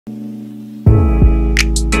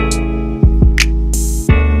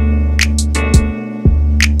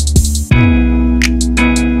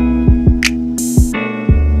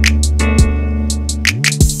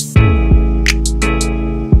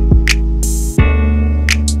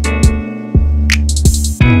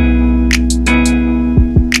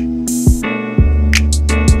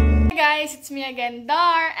again,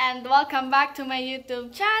 Dar, and welcome back to my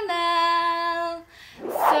YouTube channel!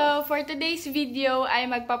 So, for today's video ay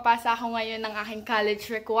magpapasa ako ngayon ng aking college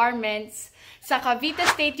requirements sa Cavite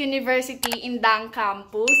State University Indang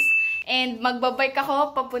campus. And magbabike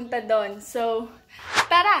ako papunta doon. So,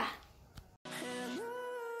 tara!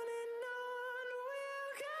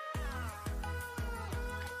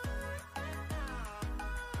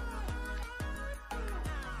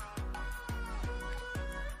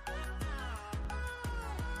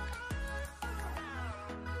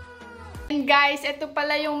 And guys, ito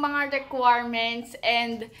pala yung mga requirements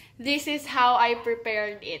and this is how I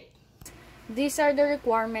prepared it. These are the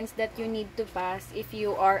requirements that you need to pass if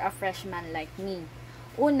you are a freshman like me.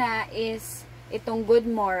 Una is itong good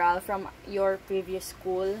moral from your previous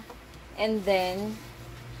school. And then,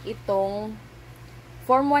 itong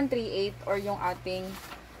Form 138 or yung ating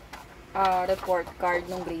report card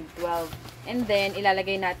ng grade 12. And then,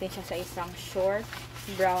 ilalagay natin siya sa isang short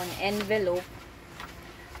brown envelope.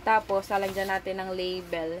 Tapos, lalagyan natin ng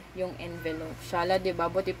label yung envelope. Shala, diba?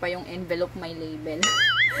 Buti pa yung envelope may label.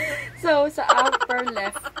 So, sa upper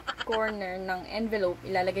left corner ng envelope,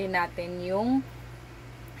 ilalagay natin yung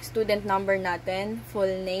student number natin, full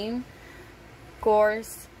name,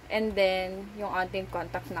 course, and then yung ating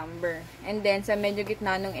contact number. And then, sa medyo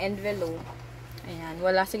gitna ng envelope, ayan,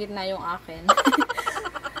 wala sa gitna yung akin.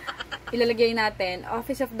 Ilalagay natin,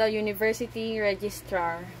 Office of the University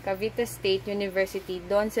Registrar, Cavite State University,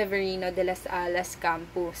 Don Severino de las Alas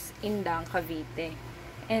Campus, Indang, Cavite.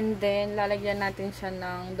 And then, lalagyan natin siya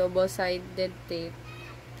ng double-sided tape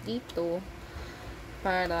dito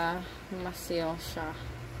para ma-seal siya.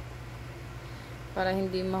 Para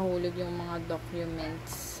hindi mahulog yung mga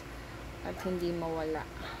documents at hindi mawala.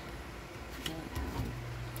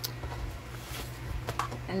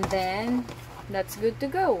 And then, that's good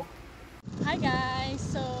to go. Hi guys!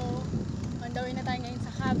 So, on the way na tayo ngayon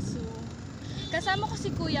sa Cabsu. Kasama ko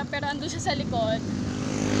si Kuya pero andun siya sa likod.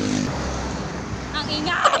 Ang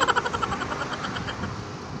ingay!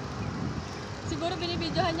 Siguro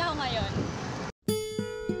binibidyohan niya ako ngayon.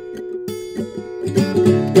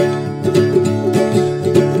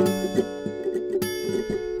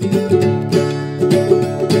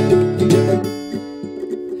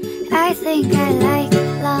 I think I like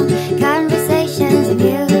long conversations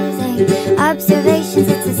and observations,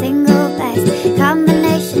 it's a single best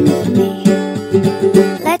combination for me.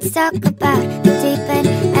 Let's talk about the deep end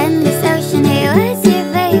and this ocean. Hey, what's your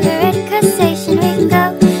favorite crustacean? We can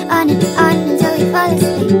go on until we fall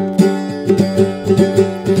asleep.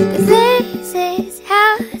 'Cause this is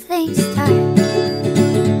how things start.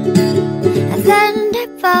 A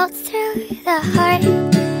thunderbolt through the heart.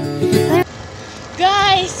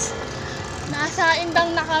 Guys! Nasa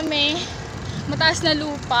Indang na kami. Mataas na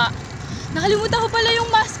lupa. Nakalimutan ko pala yung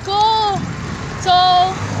mask ko. So,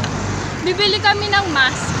 bibili kami ng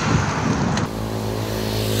mask.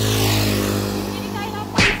 Bibili tayo ng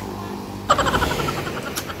face mask.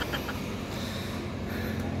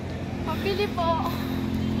 Pabili po.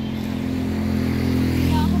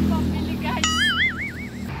 Hindi ako pabili guys.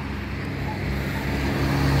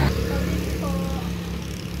 Pabili po.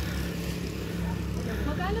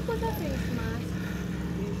 Magkano po sa face mask?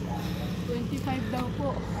 25 daw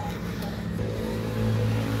po.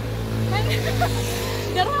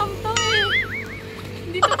 Dirham to eh.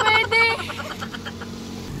 Hindi to pwede.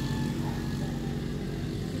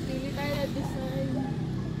 Pili tayo na design.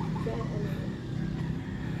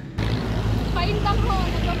 Paintang ko.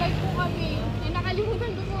 Nagbabay po kami.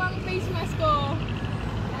 Nakalimutan ko po ang face mask ko.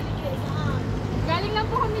 Galing lang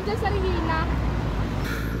po kami dyan sa Regina.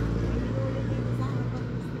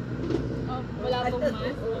 Oh, wala pong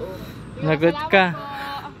mask. Lagot ka.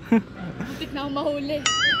 Butik na akong mahuli.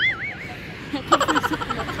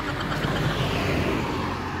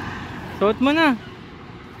 Suot mo na.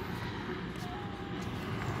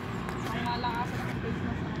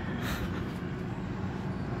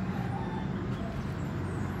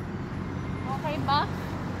 Okay ba?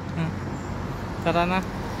 Tara na.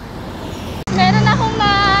 Meron akong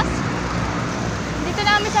mask. Dito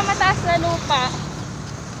na kami sa mataas na lupa.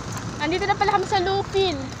 Andito na pala kami sa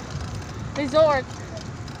Lupin Resort.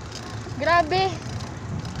 Grabe.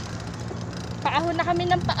 Paahon na kami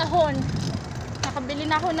ng paahon. Nakabili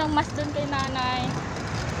na ako ng mask doon kay nanay.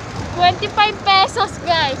 25 pesos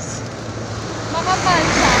guys. Makapal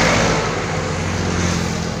siya.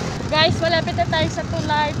 Guys, malapit na tayo sa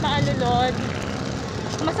tulay, Maalulod.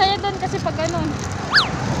 Masaya doon kasi pag ganun.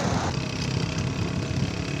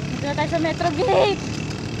 Dito na tayo sa Metro Gate.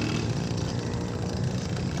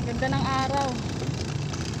 Ganda ng araw.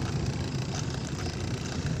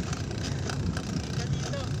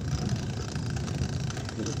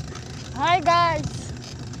 Hi guys!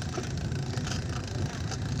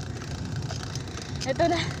 Ito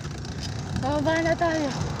na. Bababa na tayo.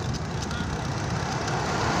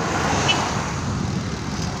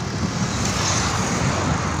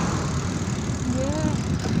 Yeah.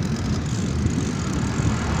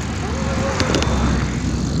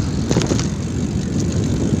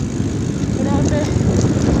 Grabe.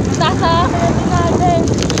 Mataas ah. Kaya din natin.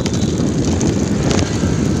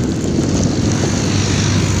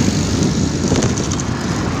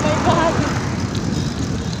 My God.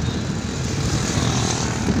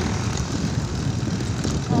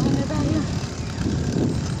 Ahon na tayo.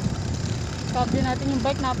 Kabyo natin yung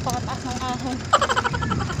bike. Napakataas ng ahon.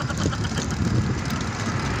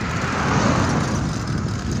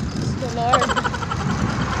 Praise the Lord.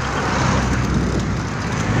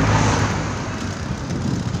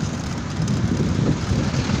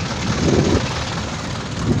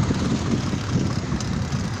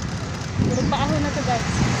 Puro paahon na to guys.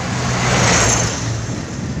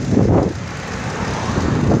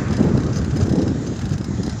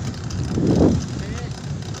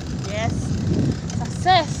 Yes.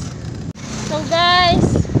 Success. So guys,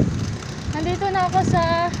 nandito na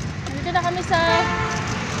kami sa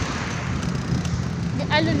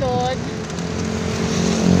Alulod.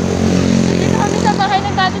 Nandito kami sa bahay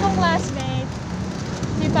ng dati kong classmate,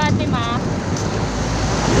 si Fatima.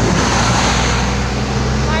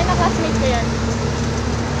 Bahay na classmate ko yan.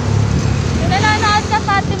 Yung nananood ka,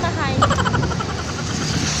 Fatima, hi.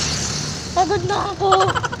 Pagod na ako.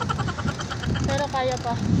 Pero kaya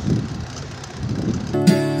pa.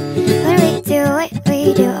 When we do what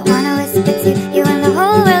we do, I wanna whisper to you and the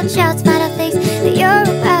whole world shouts about our things that you're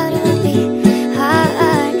about. It won't be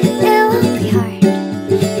hard, it won't be hard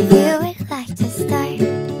if you would like to start.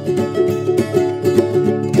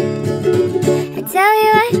 I tell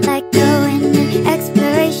you I like going in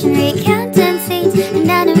exploration, recounting scenes and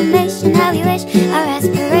animation. How we wish our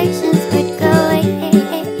aspirations would go away.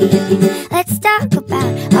 Let's talk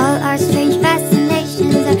about all our strange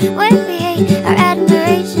fascinations, our what we hate, our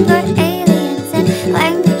admiration for aliens and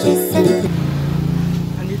languages and...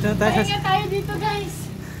 Andito na tayo Pahinga tayo dito guys.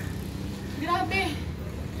 Grabe.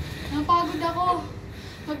 Napagod ako.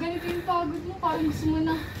 Pag ganito yung pagod mo, parang gusto mo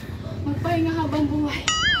na magpahinga habang buhay.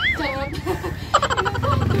 Charot.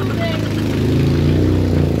 Napagod eh.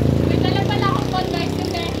 May dala pala akong phone guys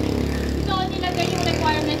kasi gusto ko nilagay yung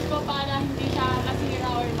requirements ko para hindi siya masira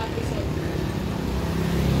or mag-isot.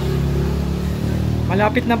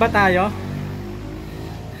 Malapit na ba tayo?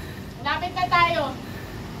 Lapit na tayo.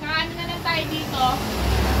 Kaano na lang tayo dito.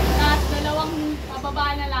 Tapos dalawang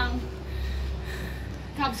pababa na lang.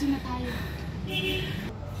 Kabso na tayo.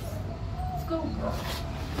 Let's go.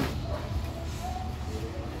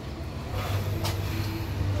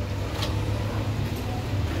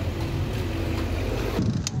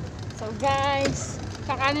 So guys,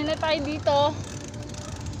 kakanan na tayo dito.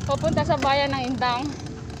 Papunta sa bayan ng Indang.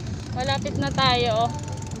 Malapit na tayo.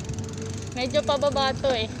 Medyo pababa to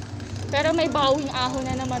eh. Pero may bawing ahon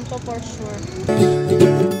na naman to for sure.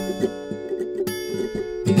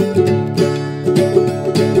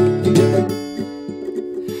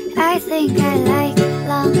 I think I like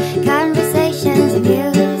long conversations,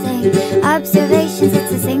 amusing observations.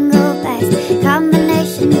 It's a single best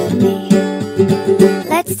combination for me.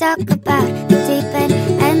 Let's talk about the deep and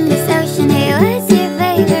endless ocean. Hey, what's your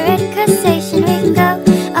favorite crustacean? We can go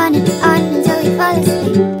on and on until we fall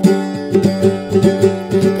asleep.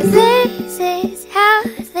 'Cause this is how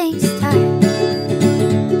things start.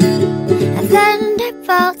 A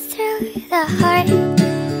thunderbolt through the heart.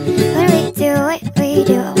 When we do what we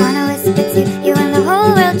do, I wanna whisper to you and the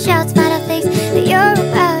whole world shouts about our things that you're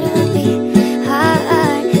about. It won't be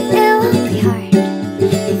hard, it won't be hard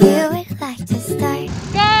if you would like to start.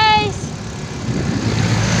 Guys!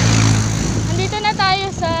 Nandito na tayo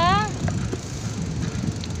sa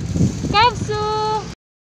Kabsu!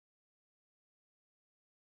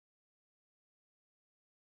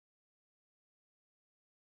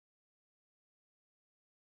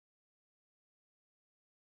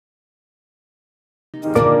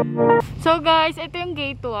 So guys, ito yung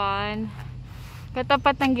gate 1.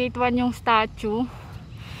 Katapat ng gate 1 yung statue.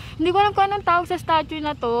 Hindi ko alam kung anong tawag sa statue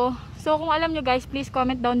na to. So kung alam nyo guys, please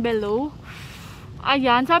comment down below.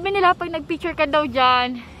 Ayan, sabi nila pag nagpicture ka daw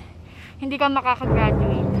dyan, hindi ka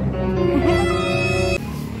makakagraduate.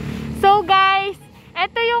 So guys,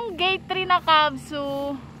 ito yung gate 3 na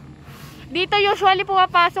Kabsu. Dito usually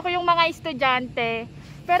pumapasok yung mga estudyante.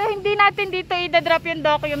 Pero hindi natin dito i-drop yung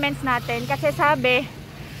documents natin kasi sabi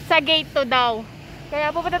sa gate 2 daw.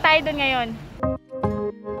 Kaya pupunta tayo dun ngayon.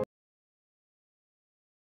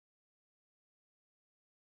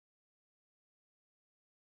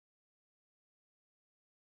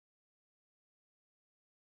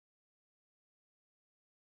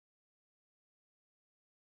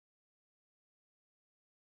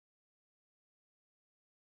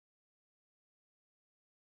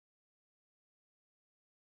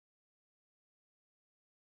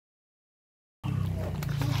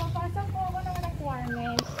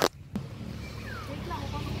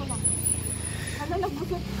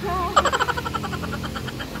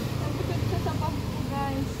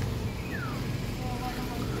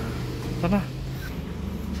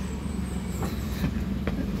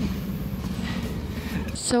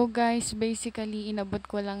 So guys, basically inabot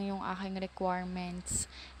ko lang yung aking requirements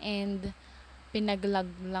and pinaglag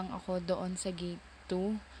lang ako doon sa gate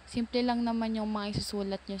 2. Simple lang naman yung mga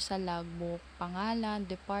isusulat nyo sa logbook, pangalan,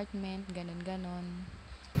 department, ganon-ganon.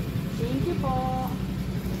 Thank you po.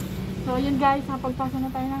 So yun guys, napagpasa na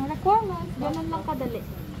tayo ng requirements. Ganon lang kadali.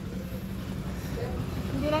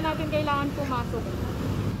 Hindi na natin kailangan pumasok.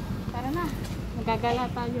 Tara na, magagala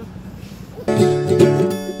tayo.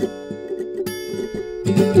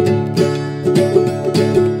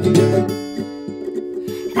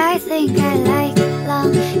 I think I like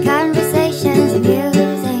long conversations,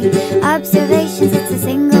 amusing observations. It's a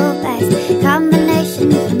single best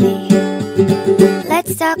combination for me.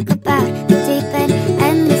 Let's talk about the deep end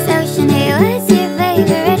and this ocean. Hey, what's your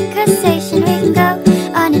favorite crustacean? We can go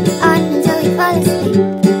on and on until we fall asleep.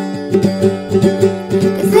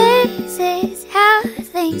 'Cause this is how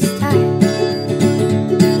things start.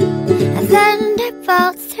 A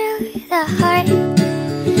thunderbolt through the heart.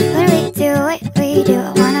 When we do what we do,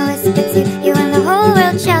 I wanna whisper to you and the whole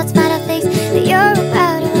world shouts. Find out things that you're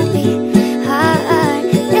about. It won't be hard.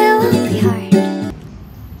 It won't be hard.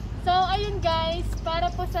 So ayun guys,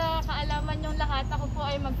 para po sa kaalaman yung lahat, ako po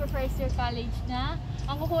ay magpo-first year college na.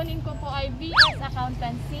 Ang kukunin ko po ay BS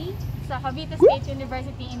Accountancy sa Cavite State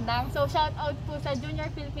University Indang. So shout out po sa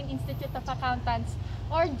Junior Philippine Institute of Accountants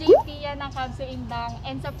or JP yan ng Cavite Indang,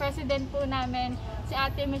 and sa president po namin si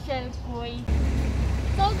Ate Michelle Kuy.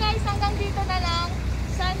 So guys, hanggang dito na lang.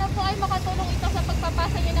 Sana po ay makatulong ito sa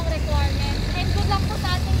pagpapasa nyo ng requirements. And good luck po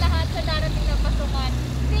sa ating lahat sa darating na pasukan.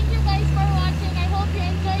 Thank you guys for watching.